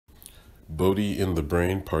Bodhi in the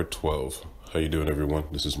Brain, Part 12. How you doing, everyone?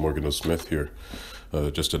 This is Morgan O. Smith here.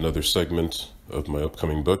 Just another segment of my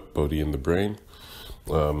upcoming book, Bodhi in the Brain.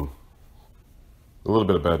 A little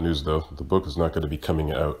bit of bad news, though. The book is not going to be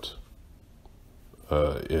coming out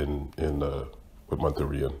in what month are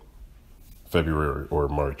we in? February or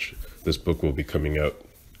March. This book will be coming out.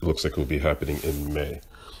 It looks like it will be happening in May.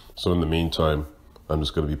 So in the meantime, I'm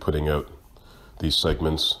just going to be putting out these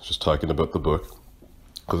segments, just talking about the book,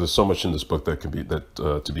 because there's so much in this book that can be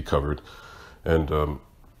to be covered, and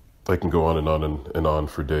I can go on and on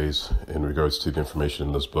for days in regards to the information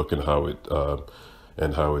in this book and how it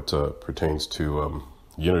pertains to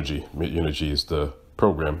Yinnergy. Yinnergy is the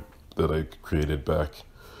program that I created back.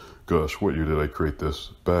 Gosh, what year did I create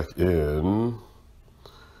this? Back in.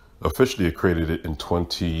 Officially, I created it in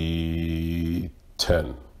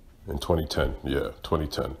 2010. In 2010, yeah,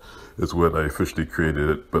 2010 is when I officially created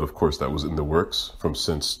it. But of course, that was in the works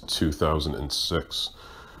since 2006,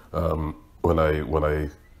 when I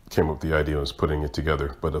came up with the idea and was putting it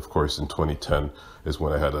together. But of course, in 2010 is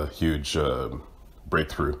when I had a huge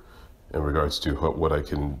breakthrough in regards to how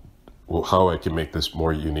I can make this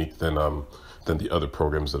more unique than the other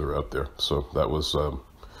programs that are out there. So that was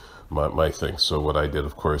my thing. So what I did,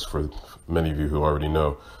 of course, for many of you who already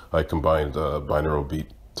know, I combined binaural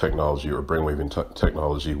beat technology or brainwave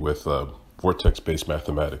technology with vortex-based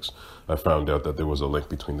mathematics. I found out that there was a link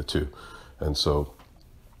between the two, and so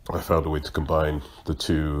I found a way to combine the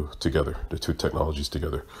two technologies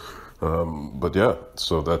together. But yeah,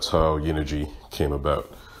 so that's how Yinnergy came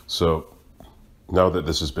about. So now that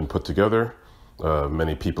this has been put together,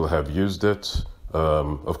 many people have used it.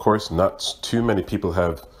 Of course, not too many people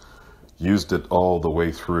have used it all the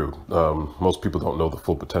way through. Most people don't know the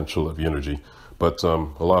full potential of Yinnergy, but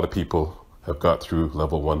a lot of people have got through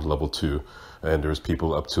level 1, level 2, and there's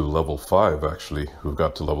people up to level 5 actually who've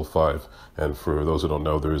got to level 5. And for those who don't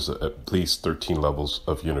know, there's at least 13 levels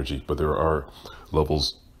of Yinnergy, but there are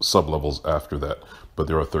sub-levels after that, but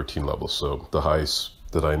there are 13 levels. So the highest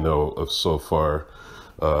that I know of so far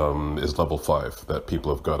is level 5 that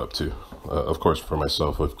people have got up to. Of course, for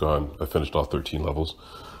myself, I finished all 13 levels.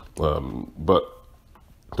 But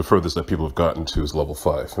the furthest that people have gotten to is level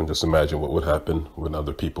 5, and just imagine what would happen when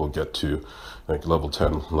other people get to like level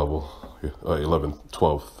 10, level 11,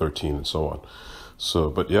 12, 13, and so on. So,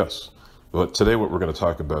 but yes, but today what we're going to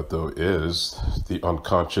talk about, though, is the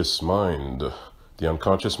unconscious mind,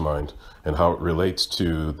 and how it relates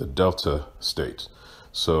to the delta state.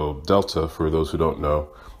 So delta, for those who don't know,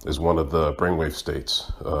 is one of the brainwave states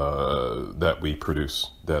that we produce,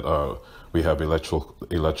 that we have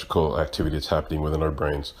electrical activity that's happening within our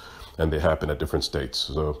brains, and they happen at different states.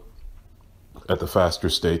 So at the faster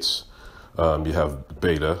states, you have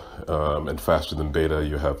beta, and faster than beta,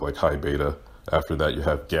 you have like high beta. After that, you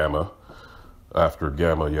have gamma. After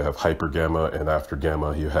gamma, you have hyper gamma, and after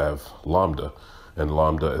gamma, you have lambda. And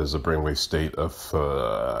lambda is a brainwave state of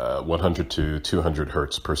 100 to 200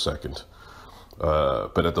 hertz per second.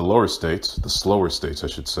 But at the lower states, the slower states, I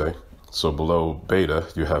should say, so below beta,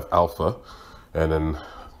 you have alpha, and then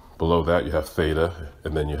below that, you have theta,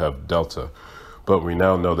 and then you have delta. But we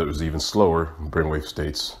now know that there's even slower brainwave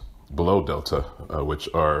states below delta, which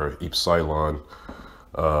are epsilon,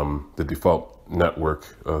 the default network,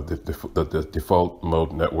 the default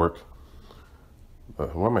mode network.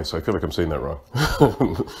 What am I saying? I feel like I'm saying that wrong.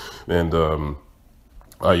 And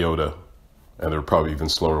iota, and there are probably even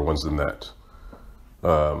slower ones than that.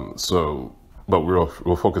 But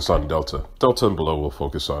we'll focus on delta. Delta and below we'll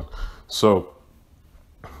focus on. So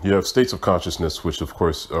you have states of consciousness, which of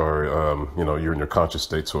course are, you're in your conscious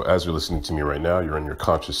state. So as you're listening to me right now, you're in your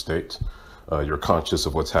conscious state. You're conscious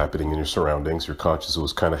of what's happening in your surroundings. You're conscious of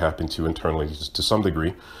what's kind of happening to you internally to some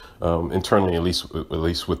degree. Internally, at least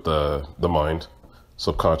with the mind.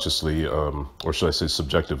 Subconsciously, or should I say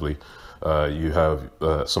subjectively, you have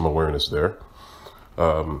some awareness there.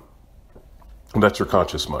 And that's your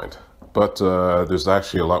conscious mind. But there's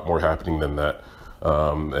actually a lot more happening than that.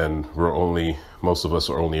 And most of us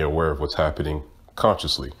are only aware of what's happening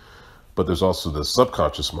consciously. But there's also the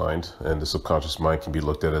subconscious mind, and the subconscious mind can be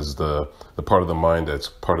looked at as the part of the mind that's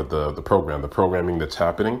part of the programming that's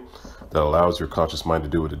happening that allows your conscious mind to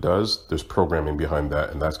do what it does. There's programming behind that,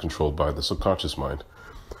 and that's controlled by the subconscious mind.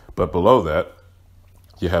 But below that,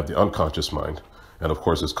 you have the unconscious mind. And of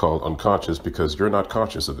course, it's called unconscious because you're not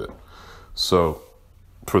conscious of it. So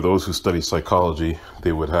for those who study psychology,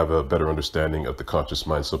 they would have a better understanding of the conscious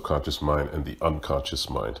mind, subconscious mind, and the unconscious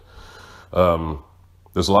mind.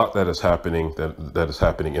 There's a lot that is happening that is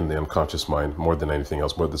happening in the unconscious mind, more than anything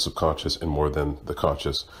else, more than the subconscious and more than the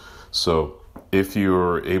conscious. So if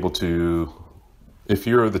you're able to if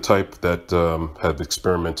you're the type that have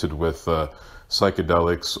experimented with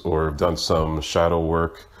psychedelics or done some shadow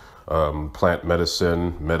work, plant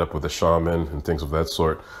medicine, met up with a shaman and things of that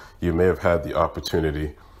sort, you may have had the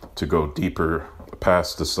opportunity to go deeper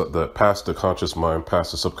past past the conscious mind,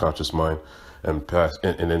 past the subconscious mind, and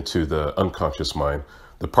into the unconscious mind,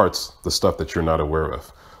 the stuff that you're not aware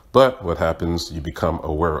of. But what happens, you become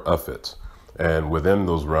aware of it. And within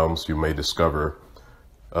those realms, you may discover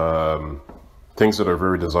things that are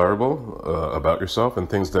very desirable about yourself and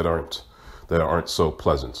things that aren't so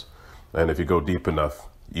pleasant. And if you go deep enough,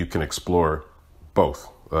 you can explore both.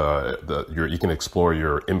 You can explore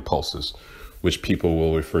your impulses, which people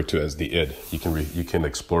will refer to as the id. You can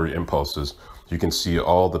explore your impulses. You can see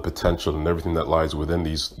all the potential and everything that lies within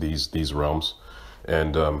these realms,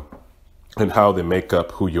 and how they make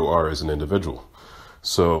up who you are as an individual.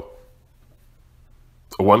 So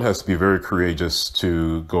one has to be very courageous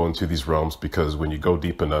to go into these realms, because when you go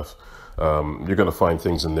deep enough, you're going to find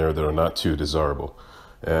things in there that are not too desirable,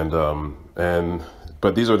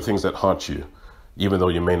 but these are the things that haunt you, even though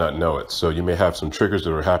you may not know it. So you may have some triggers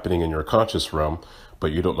that are happening in your conscious realm,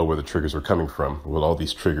 but you don't know where the triggers are coming from. Well, all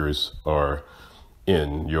these triggers are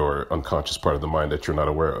in your unconscious part of the mind that you're not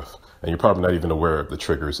aware of. And you're probably not even aware of the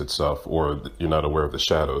triggers itself, or you're not aware of the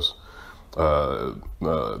shadows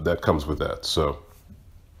that comes with that. So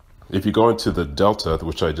if you go into the delta,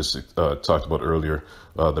 which I just talked about earlier,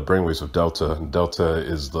 the brainwaves of delta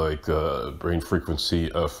is like brain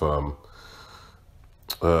frequency of,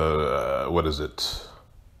 what is it?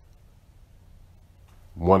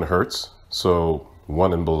 1 hertz. So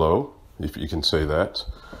 1 and below, if you can say that.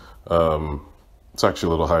 It's actually a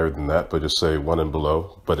little higher than that, but just say 1 and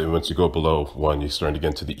below. But once you go below 1, you're starting to get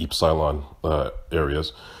into the epsilon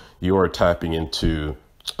areas. You are tapping into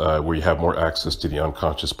where you have more access to the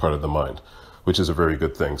unconscious part of the mind, which is a very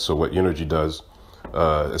good thing. So what Yinnergy does,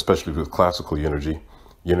 especially with classical Yinnergy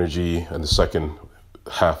and the second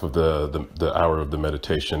half of the hour of the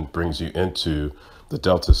meditation brings you into the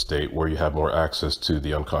delta state, where you have more access to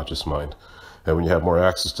the unconscious mind. And when you have more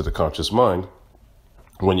access to the conscious mind,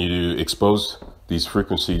 when you expose these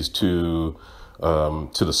frequencies to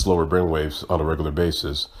the slower brain waves on a regular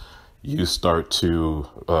basis, you start to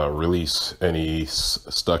release any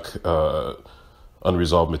stuck,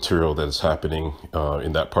 unresolved material that is happening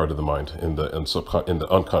in that part of the mind, in the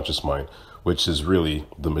unconscious mind, which is really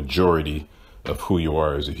the majority of who you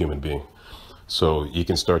are as a human being. So you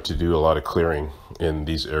can start to do a lot of clearing in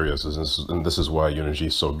these areas, and this is why Yinnergy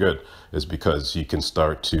is so good, is because you can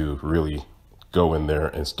start to really go in there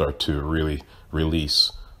and start to really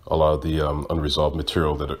release a lot of the unresolved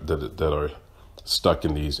material that are stuck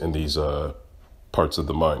in these parts of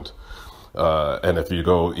the mind. And if you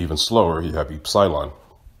go even slower, you have epsilon.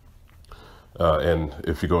 And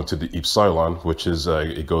if you go into the epsilon, which is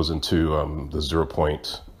it goes into the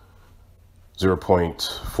 0.0.4,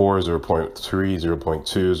 0.3,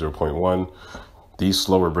 0.2, 0.1, these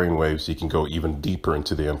slower brain waves, you can go even deeper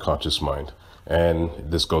into the unconscious mind. And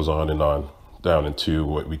this goes on and on down into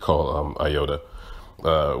what we call iota,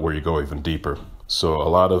 where you go even deeper. So a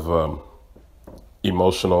lot of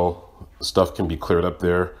emotional stuff can be cleared up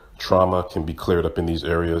there. Trauma can be cleared up in these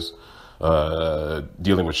areas.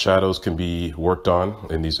 Dealing with shadows can be worked on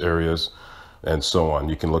in these areas, and so on.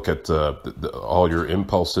 You can look at all your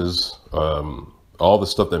impulses, all the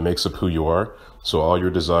stuff that makes up who you are. So all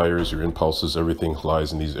your desires, your impulses, everything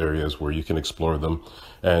lies in these areas where you can explore them,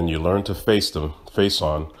 and you learn to face on.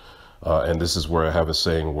 And this is where I have a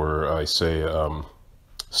saying where I say,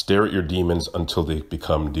 stare at your demons until they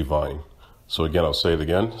become divine. So again, I'll say it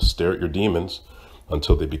again, stare at your demons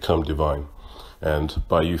until they become divine. And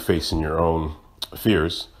by you facing your own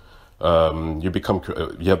fears, you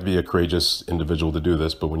have to be a courageous individual to do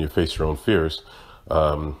this, but when you face your own fears,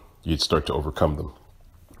 you'd start to overcome them.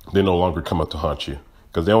 They no longer come out to haunt you,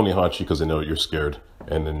 because they only haunt you because they know that you're scared,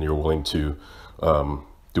 and then you're willing to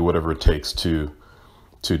do whatever it takes to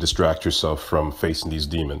distract yourself from facing these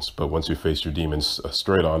demons. But once you face your demons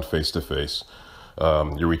straight on, face to face,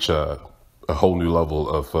 you reach a whole new level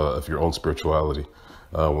of your own spirituality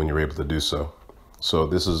when you're able to do so. So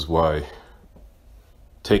this is why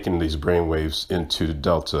taking these brain waves into the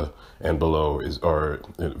delta and below are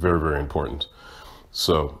very, very important.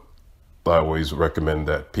 So I always recommend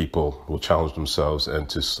that people will challenge themselves,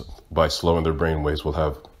 and by slowing their brain waves, will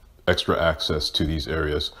have extra access to these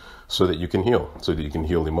areas so that you can heal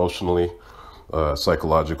emotionally,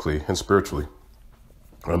 psychologically, and spiritually.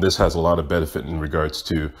 And this has a lot of benefit in regards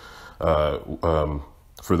to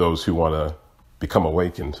for those who want to become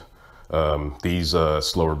awakened. these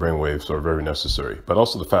slower brainwaves are very necessary, but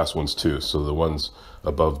also the fast ones too. So the ones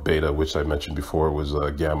above beta, which I mentioned before, was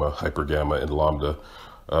gamma, hyper gamma, and lambda.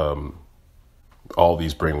 All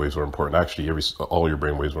these brainwaves are important. Actually, all your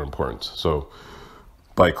brainwaves are important. So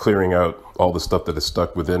by clearing out all the stuff that is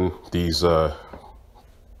stuck within these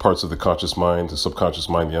parts of the conscious mind, the subconscious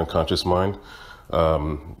mind, the unconscious mind,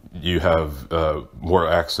 you have more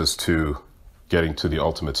access to getting to the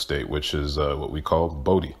ultimate state, which is what we call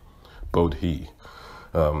Bodhi. Bodhi,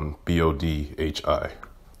 Bodhi.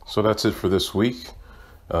 So that's it for this week.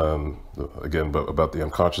 Again, about the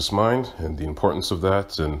unconscious mind and the importance of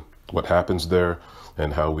that and what happens there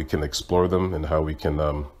and how we can explore them and how we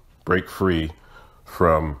can break free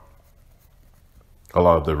from a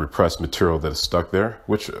lot of the repressed material that is stuck there,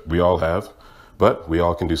 which we all have, but we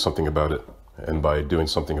all can do something about it. And by doing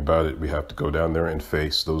something about it, we have to go down there and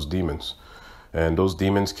face those demons. And those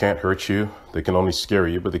demons can't hurt you. They can only scare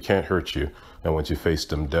you, but they can't hurt you. And once you face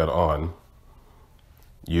them dead on,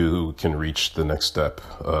 you can reach the next step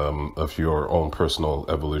of your own personal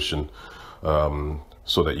evolution,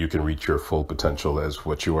 so that you can reach your full potential as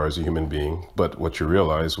what you are as a human being. But what you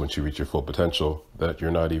realize once you reach your full potential, that you're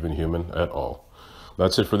not even human at all.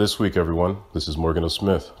 That's it for this week, everyone. This is Morgan O.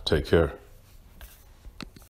 Smith. Take care.